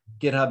way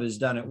GitHub has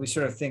done it. We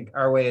sort of think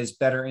our way is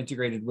better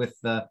integrated with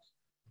the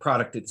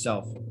product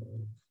itself.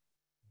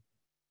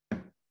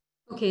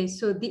 Okay,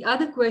 so the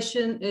other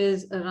question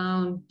is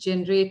around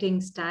generating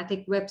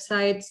static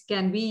websites.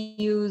 Can we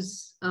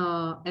use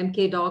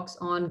mkdocs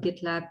on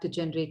GitLab to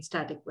generate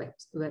static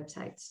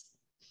websites?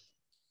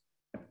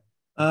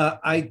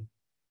 I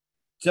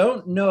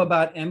don't know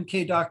about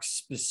mkdocs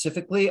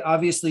specifically.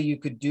 Obviously, you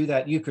could do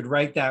that. You could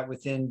write that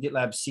within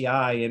GitLab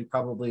CI and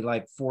probably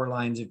like 4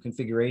 lines of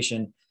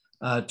configuration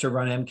to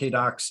run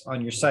mkdocs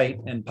on your site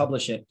and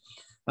publish it.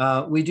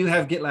 We do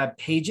have GitLab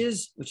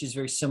Pages, which is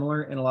very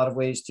similar in a lot of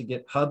ways to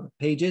GitHub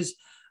Pages.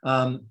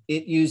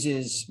 It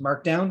uses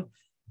Markdown.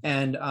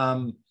 And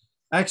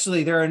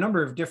actually, there are a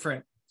number of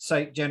different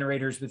site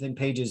generators within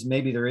Pages.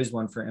 Maybe there is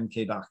one for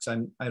mkdocs.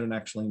 I don't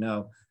actually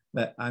know,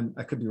 but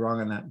I could be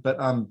wrong on that. But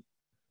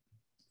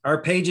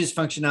our Pages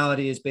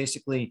functionality is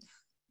basically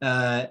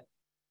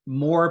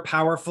more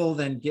powerful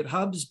than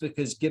GitHub's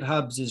because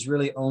GitHub's is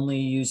really only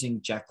using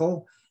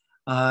Jekyll.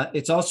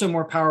 It's also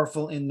more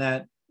powerful in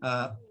that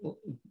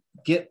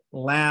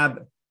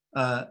GitLab,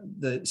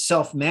 the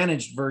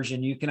self-managed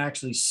version, you can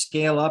actually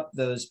scale up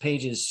those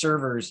Pages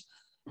servers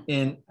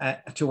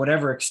to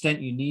whatever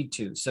extent you need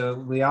to. So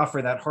we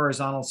offer that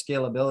horizontal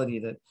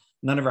scalability that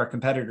none of our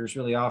competitors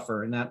really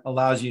offer, and that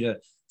allows you to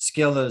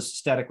scale those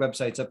static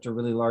websites up to a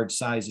really large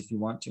size if you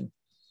want to.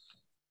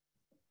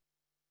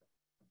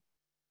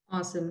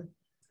 Awesome.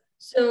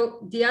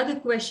 So the other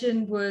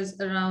question was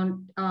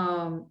around,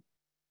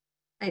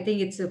 I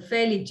think it's a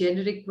fairly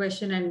generic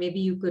question, and maybe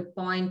you could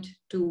point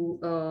to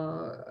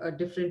a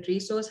different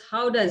resource.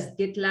 How does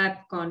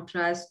GitLab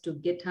contrast to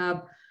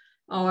GitHub,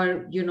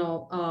 or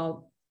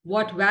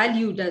what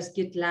value does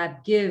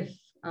GitLab give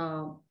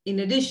in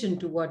addition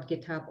to what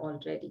GitHub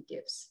already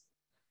gives?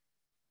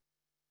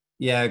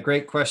 Yeah,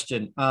 great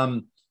question.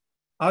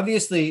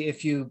 Obviously,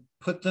 if you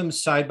put them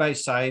side by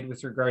side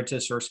with regard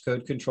to source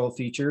code control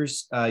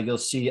features, you'll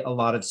see a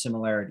lot of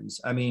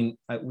similarities. I mean,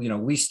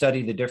 we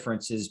study the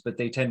differences, but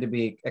they tend to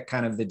be at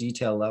kind of the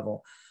detail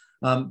level.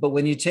 But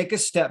when you take a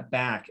step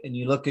back and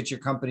you look at your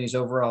company's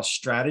overall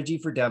strategy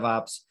for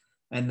DevOps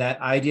and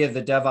that idea of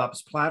the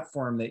DevOps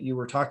platform that you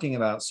were talking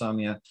about,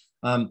 Soumya,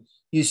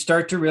 you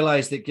start to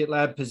realize that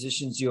GitLab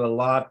positions you a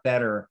lot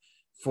better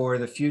for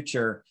the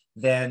future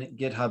than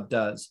GitHub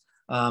does.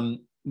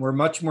 We're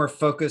much more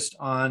focused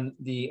on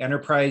the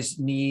enterprise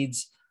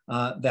needs,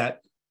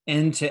 that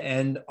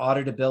end-to-end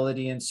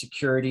auditability and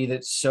security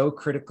that's so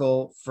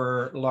critical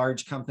for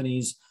large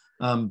companies,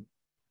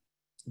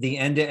 the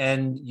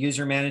end-to-end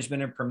user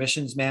management and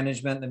permissions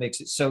management that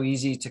makes it so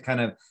easy to kind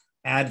of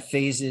add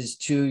phases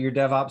to your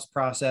DevOps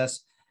process,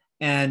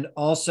 and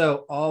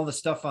also all the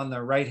stuff on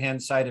the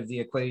right-hand side of the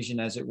equation,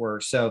 as it were.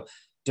 So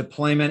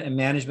deployment and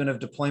management of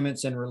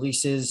deployments and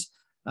releases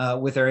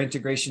with our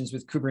integrations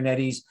with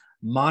Kubernetes,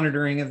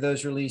 monitoring of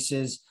those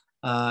releases,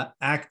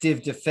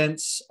 active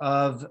defense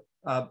of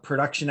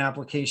production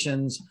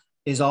applications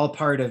is all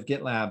part of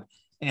GitLab.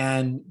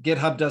 And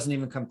GitHub doesn't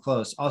even come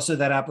close. Also,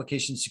 that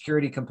application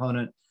security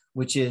component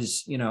which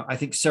is, I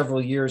think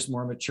several years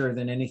more mature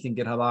than anything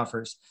GitHub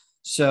offers.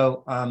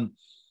 So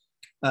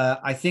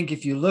I think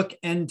if you look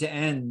end to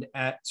end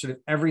at sort of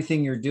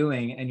everything you're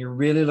doing, and you're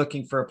really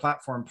looking for a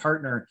platform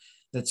partner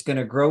that's going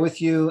to grow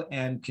with you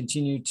and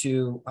continue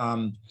to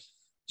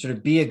sort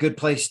of be a good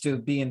place to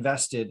be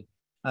invested,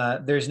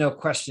 there's no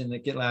question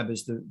that GitLab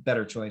is the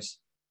better choice.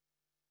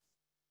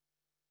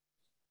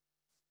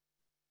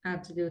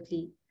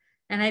 Absolutely.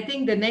 And I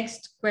think the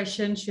next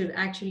question should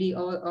actually,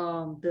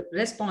 the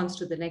response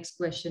to the next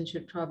question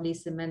should probably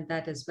cement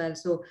that as well.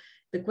 So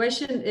the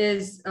question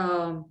is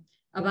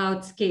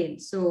about scale.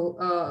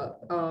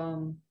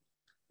 So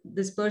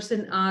this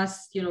person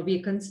asks,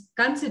 we're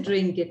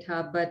considering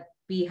GitHub, but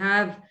we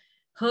have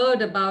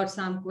heard about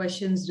some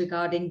questions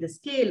regarding the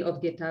scale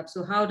of GitHub.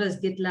 So how does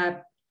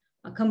GitLab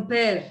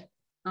compare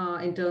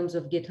in terms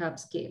of GitHub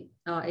scale,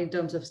 in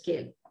terms of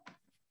scale?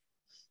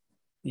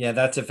 Yeah,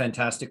 that's a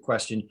fantastic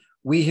question.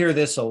 We hear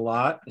this a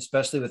lot,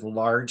 especially with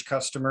large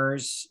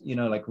customers,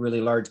 like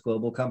really large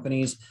global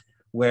companies,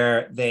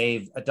 where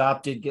they've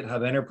adopted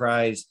GitHub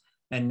Enterprise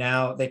and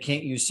now they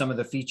can't use some of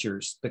the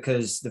features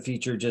because the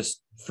feature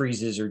just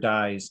freezes or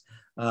dies,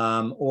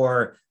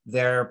 or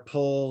their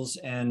pulls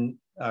and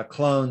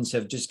clones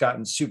have just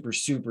gotten super,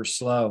 super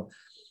slow.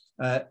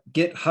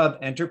 GitHub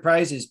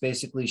Enterprise is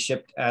basically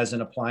shipped as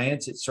an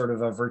appliance. It's sort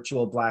of a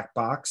virtual black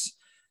box.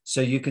 So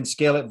you can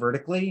scale it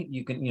vertically.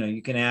 You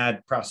can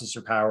add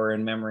processor power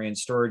and memory and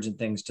storage and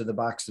things to the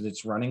box that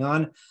it's running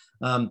on.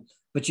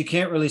 But you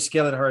can't really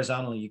scale it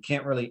horizontally. You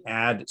can't really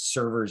add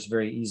servers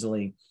very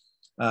easily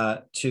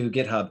to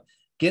GitHub.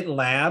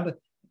 GitLab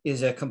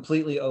is a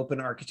completely open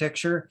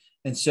architecture.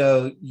 And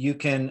so you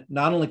can,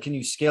 not only can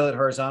you scale it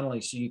horizontally,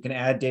 so you can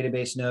add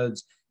database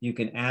nodes, you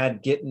can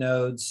add Git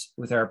nodes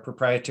with our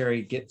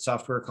proprietary Git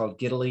software called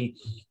Gitly.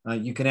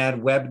 You can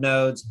add web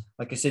nodes.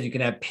 Like I said, you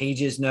can add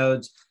pages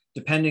nodes,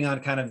 depending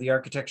on kind of the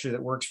architecture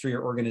that works for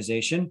your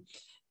organization.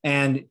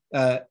 And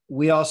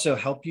we also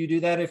help you do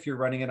that if you're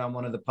running it on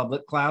one of the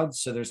public clouds.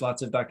 So there's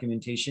lots of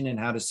documentation in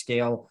how to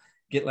scale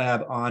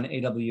GitLab on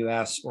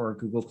AWS or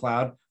Google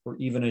Cloud, or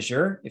even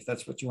Azure, if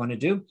that's what you want to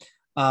do.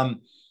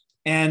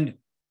 And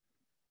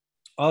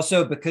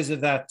also because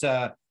of that,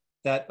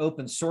 that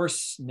open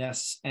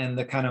sourceness and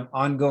the kind of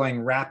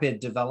ongoing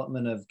rapid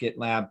development of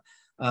GitLab,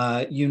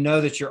 you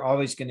know that you're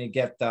always going to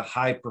get the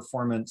high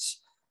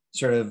performance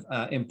sort of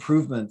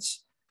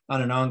improvements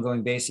on an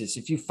ongoing basis.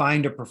 If you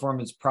find a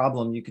performance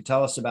problem, you could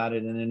tell us about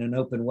it, and in an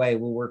open way,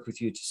 we'll work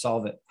with you to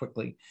solve it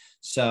quickly.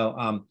 So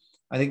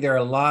I think there are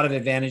a lot of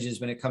advantages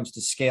when it comes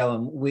to scale,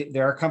 and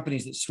there are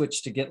companies that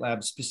switch to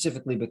GitLab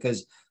specifically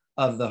because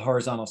of the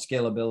horizontal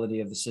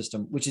scalability of the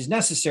system, which is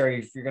necessary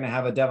if you're going to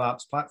have a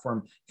DevOps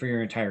platform for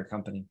your entire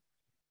company.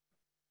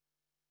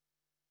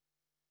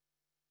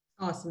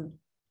 Awesome.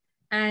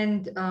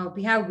 And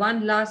we have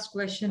one last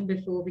question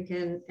before we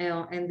can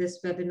end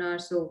this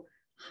webinar. So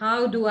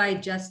how do I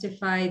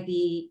justify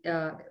the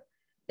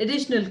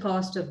additional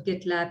cost of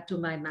GitLab to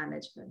my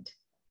management?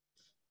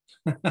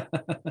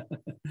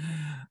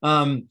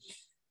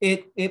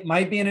 It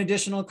might be an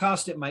additional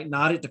cost. It might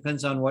not. It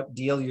depends on what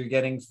deal you're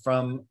getting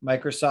from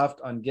Microsoft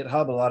on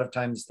GitHub. A lot of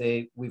times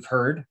we've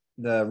heard,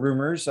 the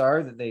rumors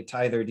are that they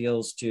tie their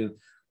deals to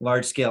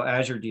large scale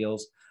Azure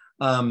deals.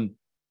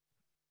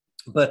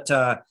 But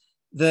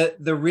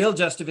the real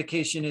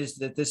justification is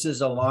that this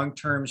is a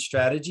long-term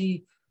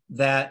strategy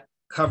that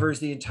covers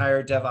the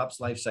entire DevOps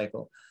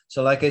lifecycle.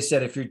 So like I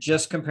said, if you're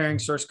just comparing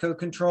source code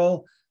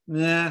control,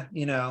 there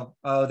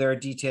are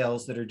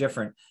details that are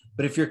different.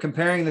 But if you're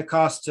comparing the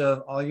cost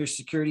of all your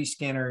security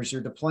scanners,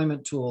 your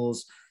deployment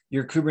tools,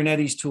 your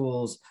Kubernetes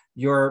tools,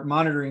 your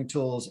monitoring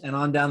tools, and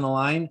on down the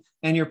line,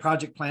 and your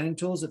project planning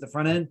tools at the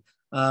front end,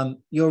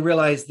 you'll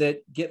realize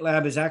that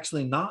GitLab is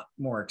actually not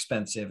more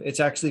expensive. It's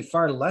actually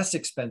far less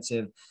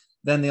expensive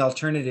than the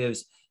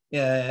alternatives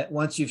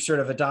once you've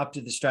sort of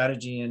adopted the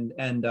strategy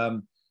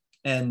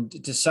and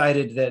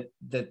decided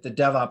that the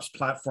DevOps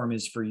platform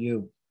is for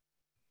you.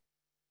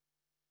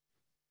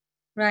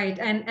 Right,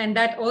 and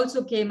that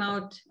also came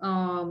out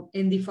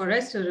in the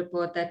Forrester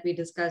report that we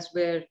discussed,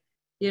 where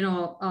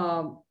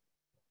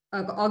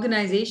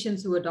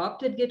organizations who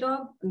adopted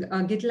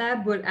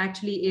GitLab were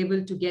actually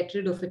able to get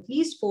rid of at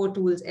least 4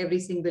 tools every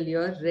single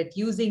year,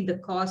 reducing the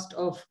cost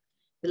of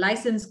the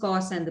license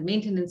costs and the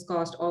maintenance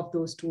cost of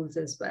those tools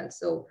as well.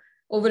 So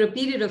over a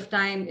period of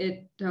time,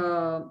 it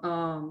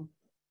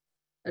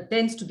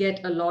tends to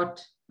get a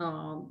lot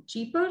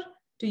cheaper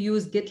to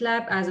use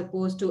GitLab as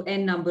opposed to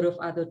n number of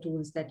other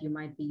tools that you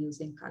might be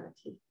using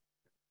currently.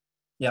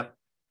 Yep.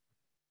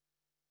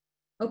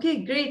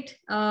 Okay, great.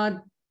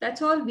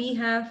 That's all we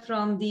have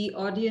from the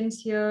audience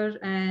here.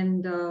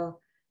 And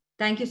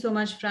thank you so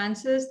much,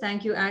 Francis.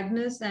 Thank you,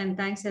 Agnes. And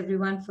thanks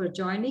everyone for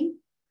joining.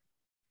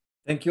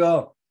 Thank you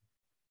all.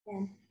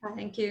 Yeah.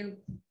 Thank you.